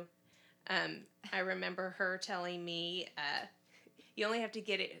to, I remember her telling me, you only have to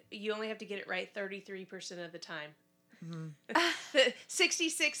get it right 33% of the time. The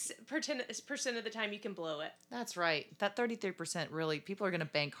 66% of the time you can blow it. That's right. That 33% really, people are going to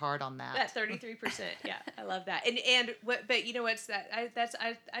bank hard on that. That 33%. Yeah, I love that. And what? But you know what's that?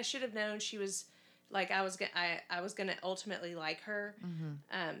 I should have known she was like I was gonna ultimately like her.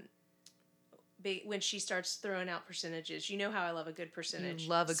 When she starts throwing out percentages, you know how I love a good percentage. You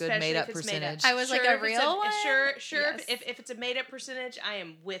love a good especially made if up it's made up. percentage. I was like, a real one? Sure. Yes. If it's a made up percentage, I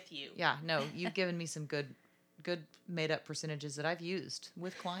am with you. Yeah, no, you've given me some good made up percentages that I've used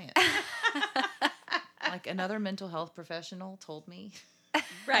with clients. Like another mental health professional told me,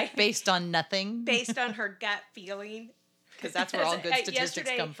 Right. based on nothing, Based on her gut feeling. because that's where all good statistics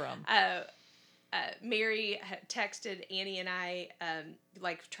Yesterday, come from. Mary had texted Annie and I,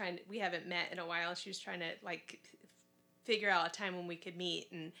 we haven't met in a while. She was trying to figure out a time when we could meet,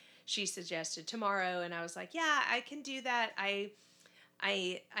 and she suggested tomorrow, and I was like, yeah, I can do that. I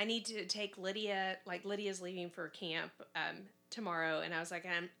need to take Lydia, Lydia's leaving for camp tomorrow, and I was like,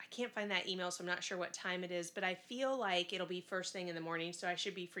 I can't find that email, so I'm not sure what time it is, but I feel like it'll be first thing in the morning, so I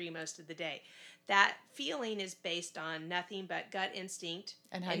should be free most of the day. That feeling is based on nothing but gut instinct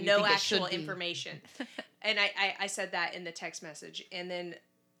And how and you no think it actual should be. information. And I said that in the text message, and then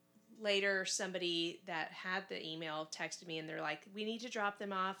later somebody that had the email texted me, and they're like, we need to drop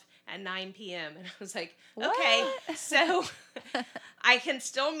them off at 9 p.m. And I was like, okay, What? so I can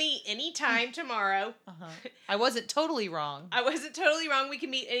still meet anytime tomorrow. I wasn't totally wrong. I wasn't totally wrong. We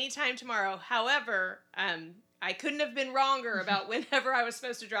can meet anytime tomorrow. However, I couldn't have been wronger about whenever I was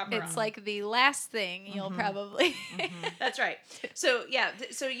supposed to drop her off. It's like the last thing you'll probably. That's right. So yeah,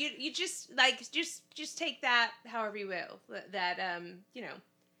 so you just just take that however you will. That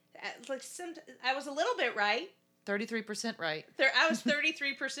I was a little bit right. 33% right. I was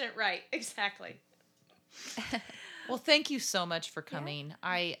 33% right. Exactly. Well, thank you so much for coming.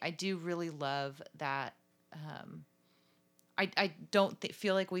 I do really love that. I don't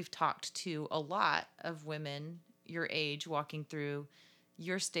feel like we've talked to a lot of women your age walking through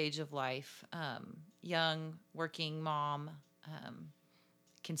your stage of life. Young, working mom,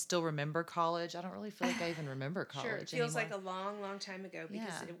 can still remember college. I don't really feel like I even remember college Sure, it feels anymore. like a long, long time ago because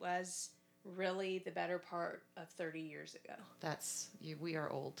Yeah. it was really the better part of 30 years ago. We are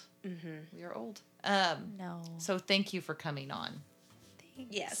old. Mm-hmm. We are old. No. So thank you for coming on.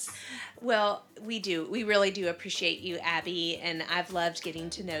 Yes. Well, we do. We really do appreciate you, Abby, and I've loved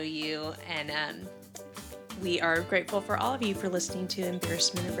getting to know you, and we are grateful for all of you for listening to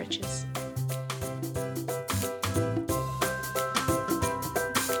Embarrassment of Riches.